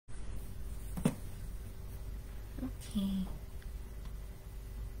Okay.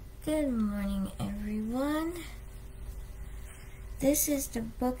 Good morning, everyone. This is the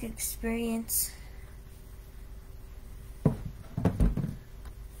book experience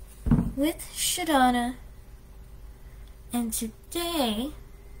with Shaudonna, and today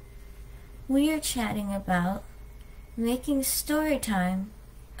we are chatting about making story time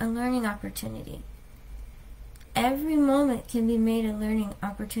a learning opportunity. Every moment can be made a learning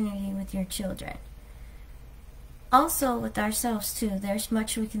opportunity with your children. Also with ourselves too, there's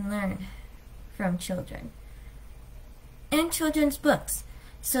much we can learn from children and children's books.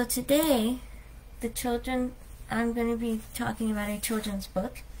 So today, I'm going to be talking about a children's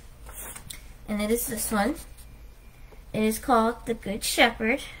book, and it is this one. It is called The Good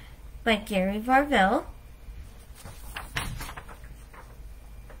Shepherd by Gary Varvel.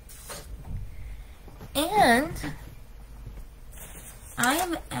 And I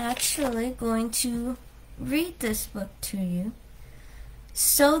am actually going to read this book to you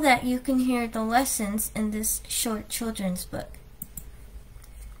so that you can hear the lessons in this short children's book.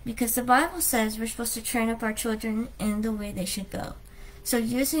 Because the Bible says we're supposed to train up our children in the way they should go. So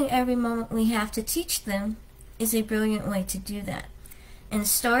using every moment we have to teach them is a brilliant way to do that. And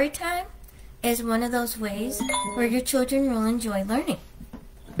story time is one of those ways where your children will enjoy learning.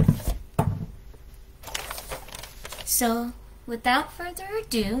 So without further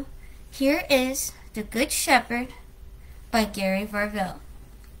ado, here is The Good Shepherd by Gary Varvel.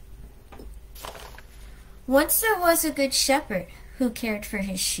 Once there was a good shepherd who cared for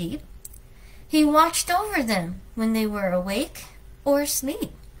his sheep. He watched over them when they were awake or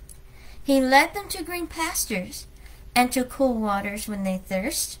asleep. He led them to green pastures and to cool waters when they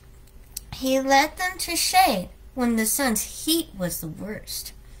thirst. He led them to shade when the sun's heat was the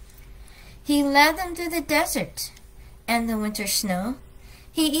worst. He led them through the desert and the winter snow.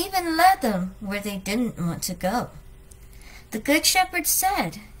 He even led them where they didn't want to go. The Good Shepherd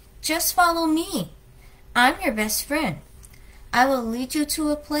said, "Just follow me. I'm your best friend. I will lead you to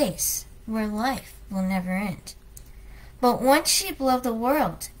a place where life will never end." But one sheep loved the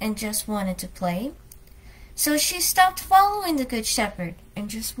world and just wanted to play. So she stopped following the Good Shepherd and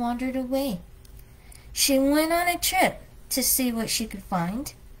just wandered away. She went on a trip to see what she could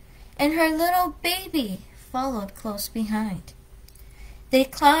find, and her little baby followed close behind. They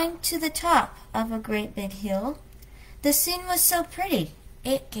climbed to the top of a great big hill. The scene was so pretty,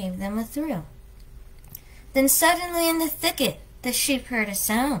 it gave them a thrill. Then suddenly in the thicket, the sheep heard a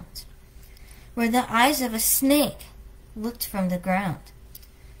sound, where the eyes of a snake looked from the ground.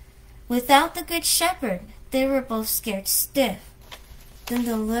 Without the Good Shepherd, they were both scared stiff. Then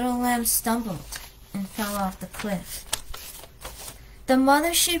the little lamb stumbled and fell off the cliff. The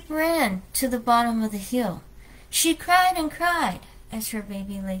mother sheep ran to the bottom of the hill. She cried and cried as her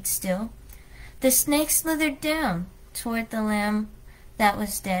baby laid still. The snake slithered down toward the lamb that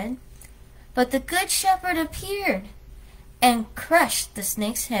was dead. But the Good Shepherd appeared and crushed the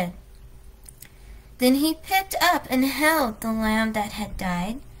snake's head. Then he picked up and held the lamb that had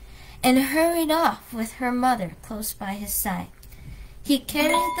died and hurried off with her mother close by his side. He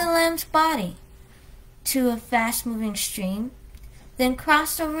carried the lamb's body to a fast-moving stream, then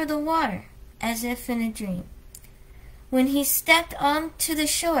crossed over the water as if in a dream. When he stepped onto the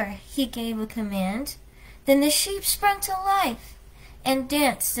shore, he gave a command. Then the sheep sprung to life and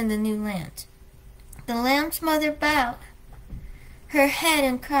danced in the new land. The lamb's mother bowed her head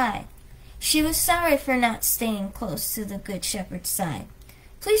and cried. She was sorry for not staying close to the Good Shepherd's side.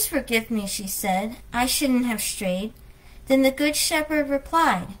 "Please forgive me," she said. "I shouldn't have strayed." Then the Good Shepherd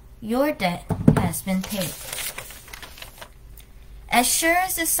replied, "Your debt has been paid." As sure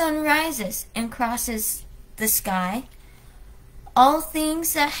as the sun rises and crosses the sky, all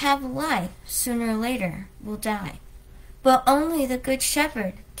things that have life sooner or later will die. But only the Good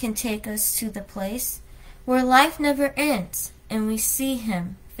Shepherd can take us to the place where life never ends and we see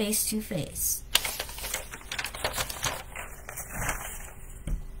him face to face.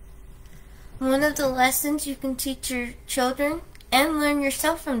 One of the lessons you can teach your children and learn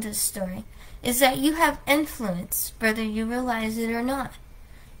yourself from this story is that you have influence, whether you realize it or not.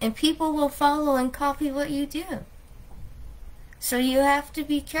 And people will follow and copy what you do. So you have to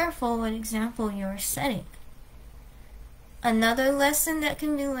be careful what example you are setting. Another lesson that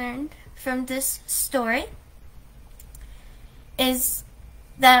can be learned from this story is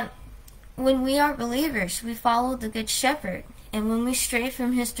that when we are believers, we follow the Good Shepherd. And when we stray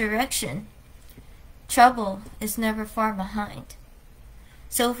from his direction, trouble is never far behind.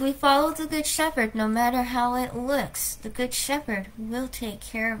 So if we follow the Good Shepherd, no matter how it looks, the Good Shepherd will take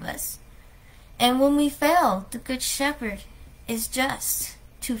care of us. And when we fail, the Good Shepherd is just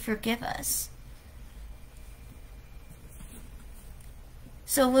to forgive us.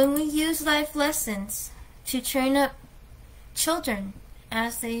 So when we use life lessons to train up children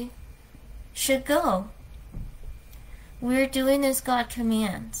as they should go, we're doing as God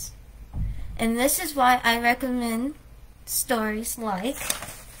commands. And this is why I recommend stories like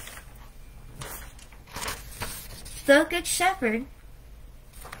The Good Shepherd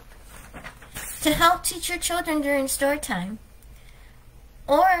to help teach your children during story time.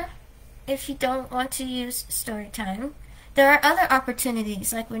 Or, if you don't want to use story time, there are other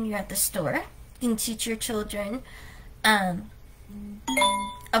opportunities, like when you're at the store. You can teach your children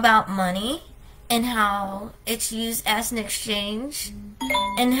about money and how it's used as an exchange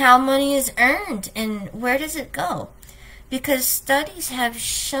and how money is earned and where does it go. Because studies have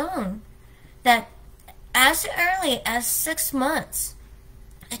shown that as early as 6 months,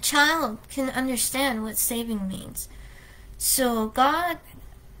 a child can understand what saving means. So God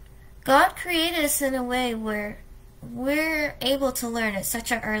created us in a way where we're able to learn at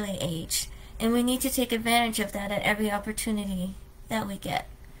such an early age, and we need to take advantage of that at every opportunity that we get.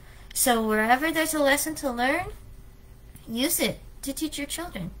 So wherever there's a lesson to learn, use it to teach your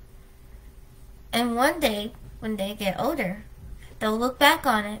children. And one day, when they get older, they'll look back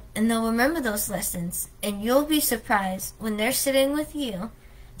on it and they'll remember those lessons, and you'll be surprised when they're sitting with you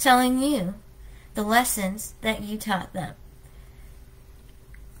telling you the lessons that you taught them.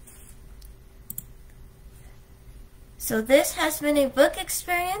 So this has been a book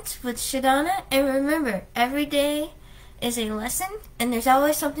experience with Shaudonna, and remember, every day is a lesson, and there's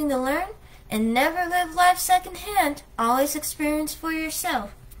always something to learn, and never live life secondhand. Always experience for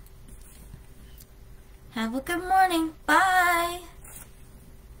yourself. Have a good morning. Bye.